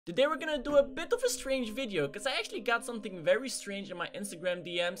Today we're gonna do a bit of a strange video because I actually got something very strange in my Instagram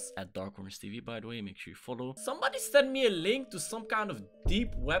DMs at DarkHornsTV, by the way, make sure you follow. Somebody sent me a link to some kind of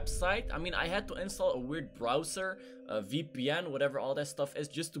deep website. I mean, I had to install a weird browser, a VPN, whatever all that stuff is,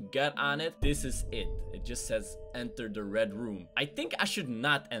 just to get on it. This is it. It just says enter the red room. I think I should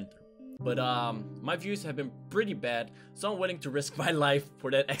not enter. But my views have been pretty bad, so I'm willing to risk my life for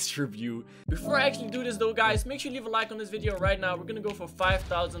that extra view. Before I actually do this though, guys, make sure you leave a like on this video right now. We're gonna go for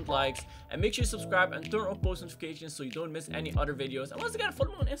 5,000 likes. And make sure you subscribe and turn on post notifications so you don't miss any other videos. And once again,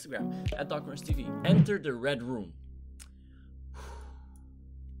 follow me on Instagram at DarkHornsTV. Enter the red room.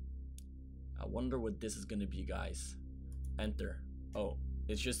 I wonder what this is gonna be, guys. Enter. Oh,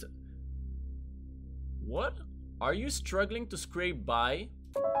 it's just... What? Are you struggling to scrape by?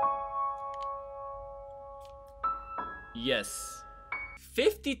 Yes.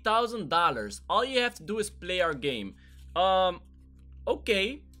 $50,000. All you have to do is play our game.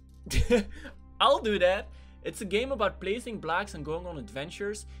 Okay. I'll do that. It's a game about placing blocks and going on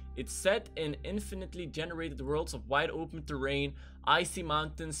adventures. It's set in infinitely generated worlds of wide open terrain, icy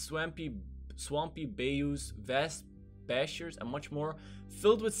mountains, swampy bayous, vast pastures, and much more,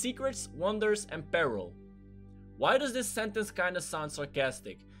 filled with secrets, wonders, and peril. Why does this sentence kinda sound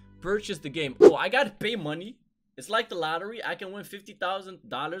sarcastic? Purchase the game. Oh, I gotta pay money. It's like the lottery. I can win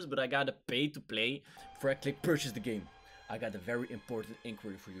 $50,000, but I gotta pay to play. Before I click purchase the game, I got a very important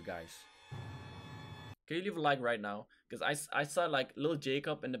inquiry for you guys. Can you leave a like right now? Because I saw like little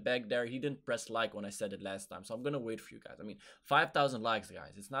Jacob in the back there. He didn't press like when I said it last time. So I'm gonna wait for you guys. I mean, 5,000 likes,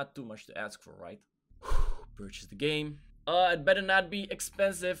 guys. It's not too much to ask for, right? Purchase the game. It better not be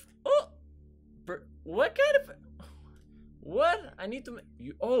expensive. Oh! What kind of... What? I need to...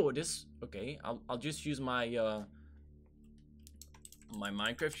 Oh, this... Okay, I'll just use my my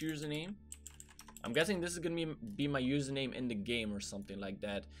Minecraft username. I'm guessing this is gonna be my username in the game or something like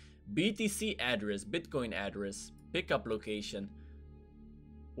that. BTC address, Bitcoin address, pickup location.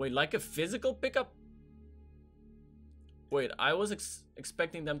 Wait, like a physical pickup? Wait, I was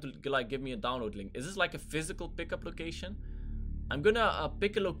expecting them to like give me a download link. Is this like a physical pickup location? I'm gonna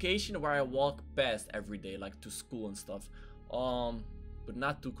pick a location where I walk past every day, like to school and stuff. But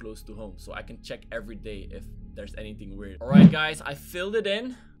not too close to home, so I can check every day if there's anything weird. Alright guys, I filled it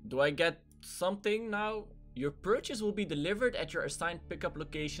in. Do I get something now? Your purchase will be delivered at your assigned pickup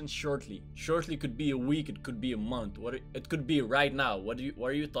location shortly. Shortly could be a week, it could be a month, it could be right now. What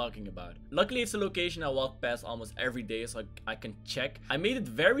are you talking about? Luckily it's a location I walk past almost every day, so I can check. I made it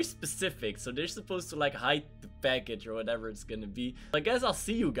very specific, so they're supposed to like hide the package or whatever it's gonna be. I guess I'll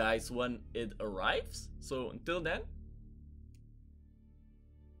see you guys when it arrives. So until then.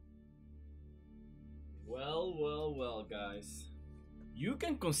 Well, guys. You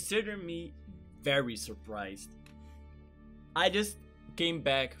can consider me very surprised. I just came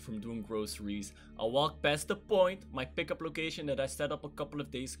back from doing groceries. I walked past the point, my pickup location that I set up a couple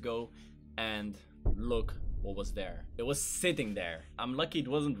of days ago, and look what was there. It was sitting there. I'm lucky it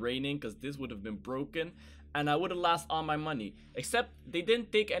wasn't raining because this would have been broken and I would have lost all my money. Except they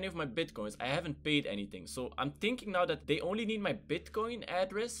didn't take any of my bitcoins. I haven't paid anything. So I'm thinking now that they only need my bitcoin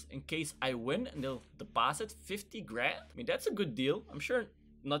address in case I win and they'll deposit 50 grand. I mean, that's a good deal. I'm sure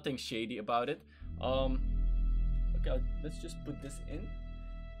nothing shady about it. Okay, let's just put this in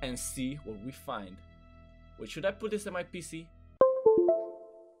and see what we find. Wait, should I put this in my PC?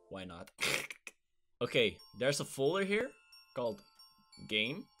 Why not? Okay, there's a folder here called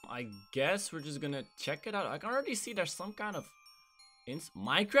game. I guess we're just gonna check it out. I can already see there's some kind of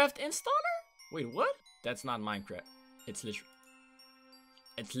Minecraft installer? Wait, what? That's not Minecraft. It's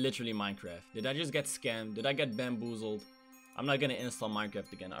literally Minecraft. Did I just get scammed? Did I get bamboozled? I'm not gonna install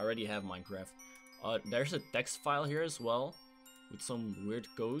Minecraft again. I already have Minecraft. There's a text file here as well with some weird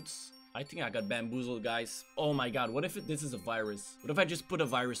codes. I think I got bamboozled, guys. Oh my god, what if this is a virus? What if I just put a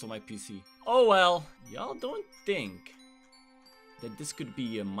virus on my PC? Oh well, y'all don't think that this could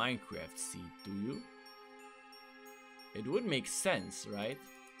be a Minecraft seed, do you? It would make sense, right?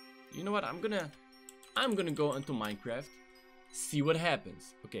 You know what? I'm gonna go into Minecraft, see what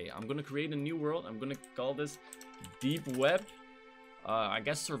happens. Okay, I'm gonna create a new world. I'm gonna call this Deep Web. I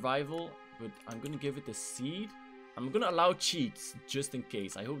guess survival, but I'm gonna give it a seed. I'm gonna allow cheats just in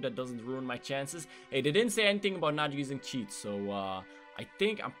case. I hope that doesn't ruin my chances. Hey, they didn't say anything about not using cheats, so I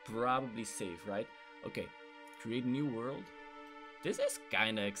think I'm probably safe, right? Okay, create new world. This is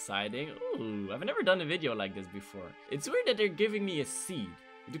kinda exciting. Ooh, I've never done a video like this before. It's weird that they're giving me a seed.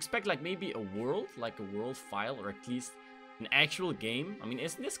 You'd expect like maybe a world, like a world file, or at least an actual game. I mean,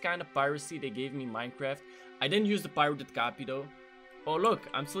 isn't this kind of piracy? They gave me Minecraft. I didn't use the pirated copy though. Oh look,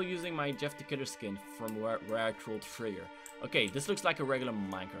 I'm still using my Jeff the Killer skin from where I trolled Freyr. Okay, this looks like a regular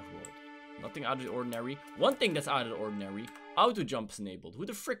Minecraft world. Nothing out of the ordinary. One thing that's out of the ordinary, auto jump is enabled. Who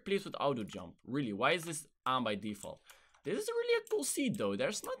the frick plays with auto jump? Really, why is this on by default? This is really a cool seed though.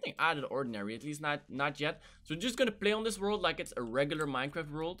 There's nothing out of the ordinary, at least not yet. So we're just gonna play on this world like it's a regular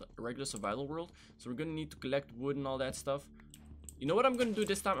Minecraft world, a regular survival world. So we're gonna need to collect wood and all that stuff. You know what I'm gonna do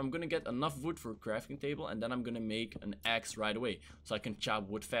this time? I'm gonna get enough wood for a crafting table, and then I'm gonna make an axe right away so I can chop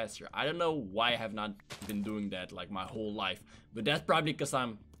wood faster. I don't know why I have not been doing that like my whole life, but that's probably because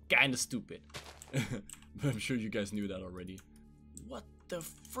I'm kinda stupid. But I'm sure you guys knew that already. What the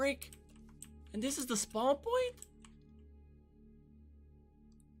frick? And this is the spawn point?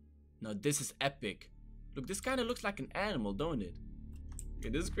 Now this is epic. Look, this kind of looks like an animal, don't it? Okay,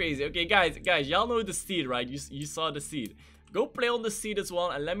 this is crazy. Okay, guys, y'all know the seed, right? You saw the seed. Go play on the seed as well,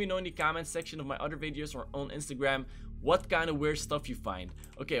 and let me know in the comment section of my other videos or on Instagram what kind of weird stuff you find.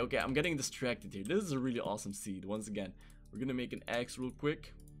 Okay, I'm getting distracted here. This is a really awesome seed. Once again, we're gonna make an axe real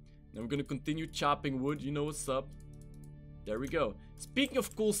quick. Then we're gonna continue chopping wood. You know what's up. There we go. Speaking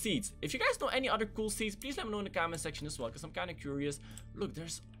of cool seeds, if you guys know any other cool seeds, please let me know in the comment section as well, because I'm kind of curious. Look,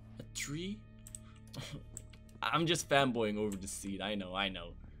 there's a tree. I'm just fanboying over the seed. I know.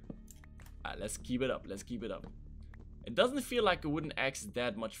 Alright, let's keep it up. It doesn't feel like a wooden axe is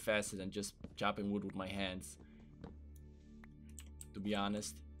that much faster than just chopping wood with my hands, to be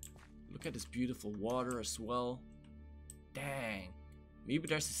honest. Look at this beautiful water as well. Dang. Maybe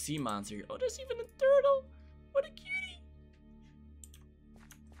there's a sea monster here. Oh, there's even a turtle. What a cutie.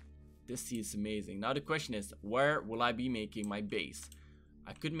 This sea is amazing. Now the question is, where will I be making my base?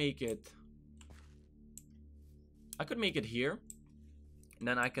 I could make it here. And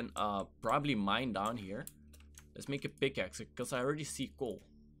then I can probably mine down here. Let's make a pickaxe, because I already see coal.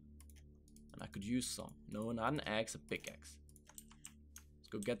 And I could use some. No, not an axe, a pickaxe. Let's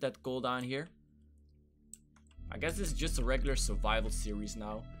go get that coal down here. I guess this is just a regular survival series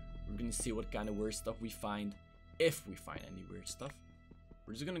now. We're gonna see what kind of weird stuff we find. If we find any weird stuff.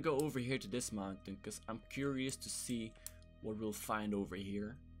 We're just gonna go over here to this mountain, because I'm curious to see what we'll find over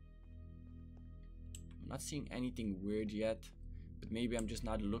here. I'm not seeing anything weird yet. But maybe I'm just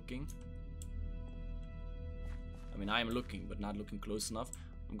not looking. I mean, I am looking, but not looking close enough.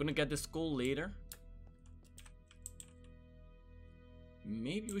 I'm gonna get this coal later.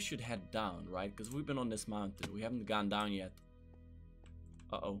 Maybe we should head down, right? Because we've been on this mountain. We haven't gone down yet.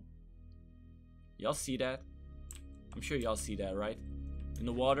 Uh-oh. Y'all see that? I'm sure y'all see that, right? In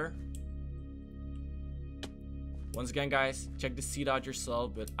the water. Once again, guys, check the seed out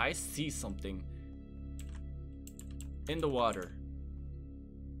yourself. But I see something in the water.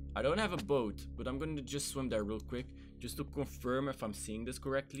 I don't have a boat, but I'm going to just swim there real quick, just to confirm if I'm seeing this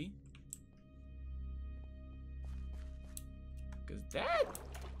correctly. Because that,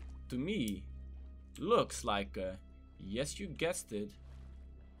 to me, looks like a, yes, you guessed it,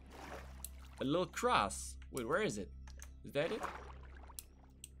 a little cross. Wait, where is it? Is that it?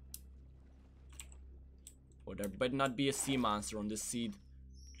 Oh, there better not be a sea monster on this seed.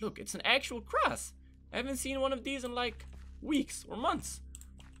 Look, it's an actual cross. I haven't seen one of these in like weeks or months.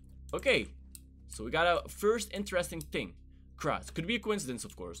 Okay, so we got a first interesting thing. Cross. Could be a coincidence,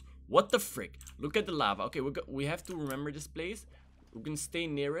 of course. What the frick? Look at the lava. Okay, we have to remember this place. We're gonna stay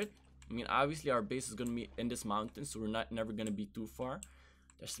near it. I mean, obviously our base is gonna be in this mountain, so we're never gonna be too far.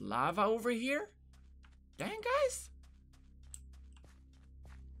 There's lava over here. Dang, guys.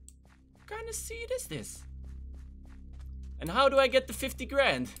 What kind of seed is this? And how do I get the 50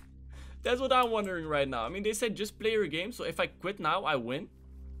 grand? That's what I'm wondering right now. I mean, they said just play your game, so if I quit now, I win.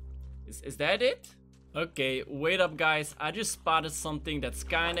 Is that it? Okay, wait up, guys. I just spotted something that's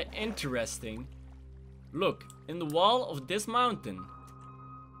kind of interesting. Look, in the wall of this mountain,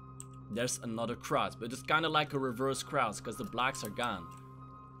 there's another cross, but it's kind of like a reverse cross because the blocks are gone.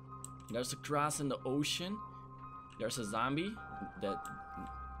 There's a cross in the ocean. There's a zombie. That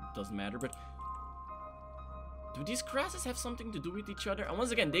doesn't matter, but do these crosses have something to do with each other? And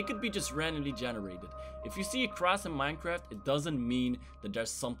once again, they could be just randomly generated. If you see a cross in Minecraft, it doesn't mean that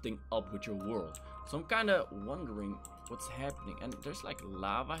there's something up with your world. So I'm kind of wondering what's happening. And there's like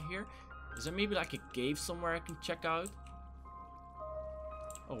lava here. Is there maybe like a cave somewhere I can check out?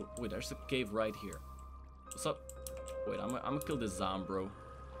 Oh, wait, there's a cave right here. What's up? Wait, I'm gonna kill this zombie, bro.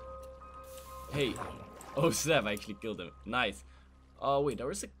 Hey. Oh, snap, I actually killed him. Nice. Oh, wait,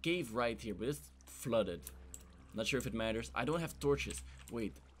 there is a cave right here, but it's flooded. Not sure if it matters. I don't have torches.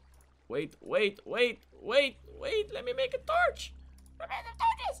 Wait. Let me make a torch. Let me make some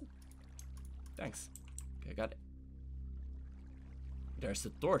torches. Thanks. Okay, I got it. There's a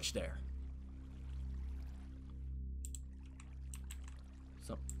torch there.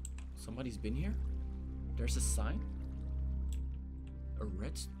 Somebody's been here? There's a sign? a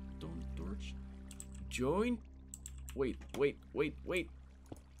redstone torch? Join? Wait.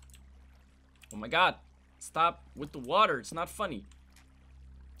 Oh my god. Stop with the water. It's not funny.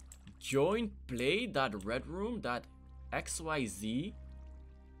 Join play.redroom.xyz.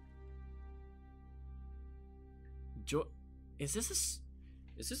 Is this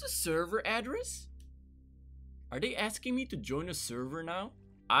a server address? Are they asking me to join a server now?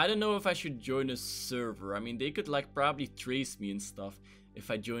 I don't know if I should join a server. I mean, they could like probably trace me and stuff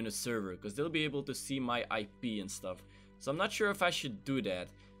if I join a server, because they'll be able to see my IP and stuff. So I'm not sure if I should do that.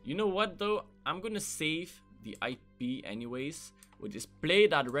 You know what though? I'm gonna save the IP anyways, which is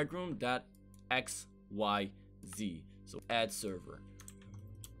play.redroom.xyz. So add server.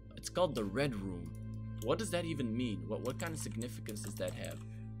 It's called the Red Room. What does that even mean? What kind of significance does that have?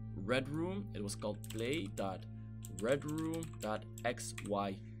 Red Room, it was called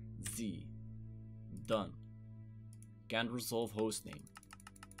play.redroom.xyz. Done. Can't resolve hostname.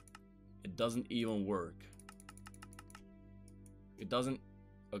 It doesn't even work. It doesn't.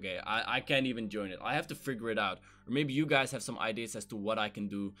 Okay, I can't even join it. I have to figure it out. Or maybe you guys have some ideas as to what I can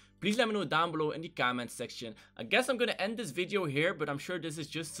do. Please let me know down below in the comment section. I guess I'm gonna end this video here, but I'm sure this is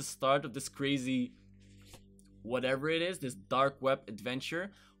just the start of this crazy, whatever it is, this dark web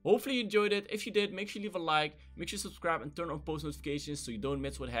adventure. Hopefully you enjoyed it. If you did, make sure you leave a like, make sure you subscribe and turn on post notifications so you don't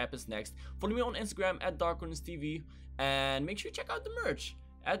miss what happens next. Follow me on Instagram at DarkCornersTV, and make sure you check out the merch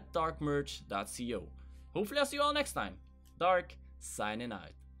at darkmerch.co. Hopefully I'll see you all next time. Dark signing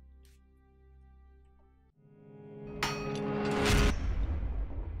out.